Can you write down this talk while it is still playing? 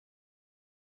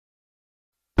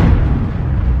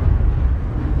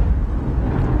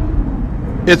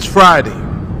It's Friday.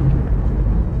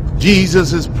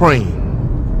 Jesus is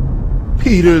praying.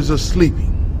 Peter's asleep.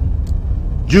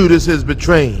 Judas is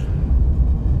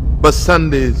betraying. But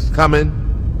Sunday's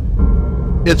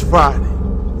coming. It's Friday.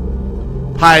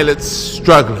 Pilate's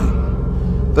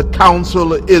struggling. The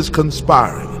council is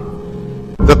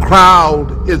conspiring. The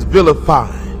crowd is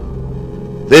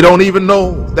vilifying. They don't even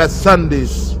know that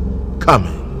Sunday's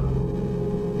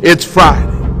coming. It's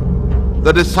Friday.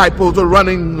 The disciples are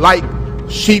running like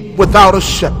sheep without a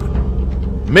shepherd.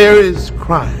 Mary's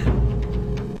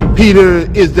crying. Peter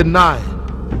is denying.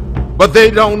 But they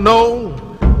don't know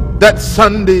that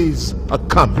Sundays are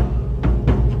coming.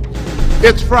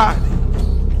 It's Friday.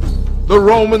 The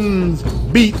Romans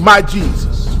beat my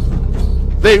Jesus.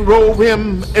 They robe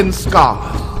him in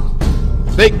scarlet.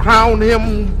 They crown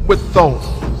him with thorns.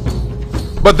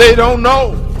 But they don't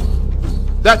know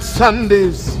that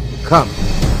Sunday's coming.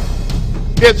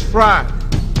 It's Friday.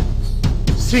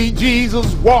 See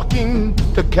Jesus walking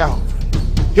to Calvary.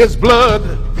 His blood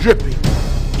dripping.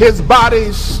 His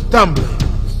body stumbling.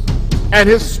 And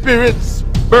his spirit's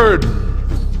burdened.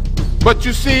 But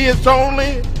you see, it's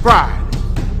only Friday.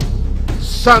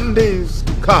 Sunday's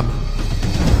coming.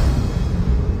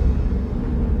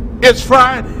 It's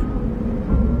Friday.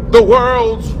 The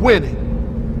world's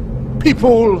winning.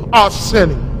 People are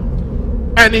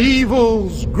sinning. And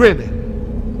evil's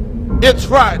grinning. It's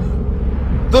Friday.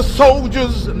 The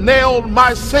soldiers nailed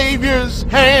my Savior's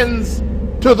hands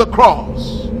to the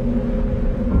cross.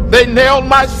 They nailed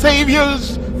my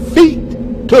Savior's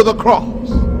feet to the cross.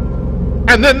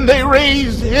 And then they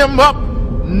raised him up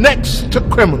next to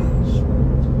criminals.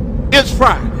 It's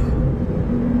Friday.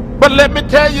 But let me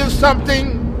tell you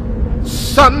something.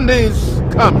 Sunday's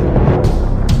coming.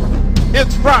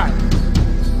 It's Friday.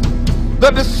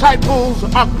 The disciples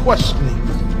are questioning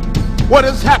what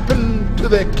has happened to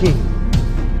their king.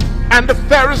 And the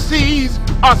Pharisees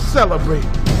are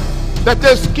celebrating that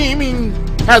their scheming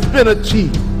has been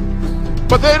achieved.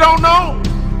 But they don't know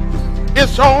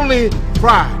it's only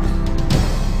Friday.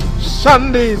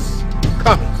 Sunday's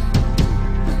coming.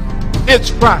 It's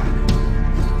Friday.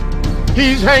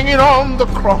 He's hanging on the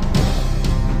cross,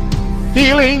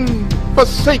 feeling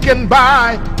forsaken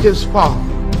by his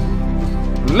Father,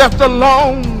 left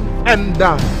alone and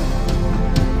dying.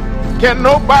 Can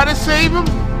nobody save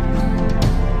him?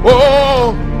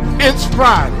 Oh, it's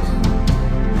Friday,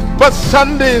 but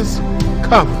Sunday's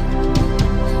coming.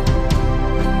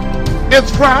 It's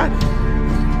Friday.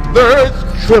 The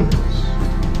earth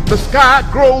trembles. The sky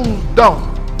grows dark.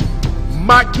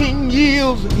 My King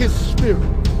yields his spirit.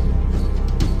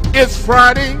 It's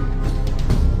Friday.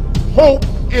 Hope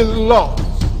is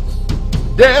lost.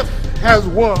 Death has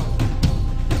won.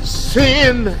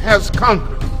 Sin has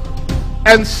conquered.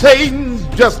 And Satan's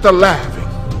just a laughing.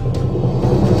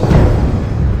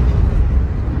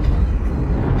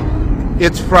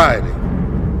 It's Friday.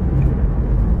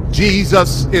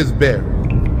 Jesus is buried.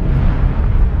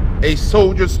 A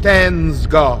soldier stands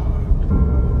guard.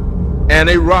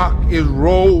 And a rock is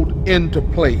rolled into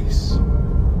place.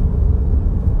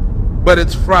 But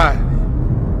it's Friday.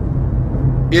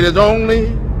 It is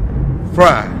only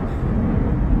Friday.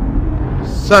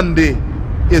 Sunday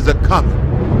is a coming.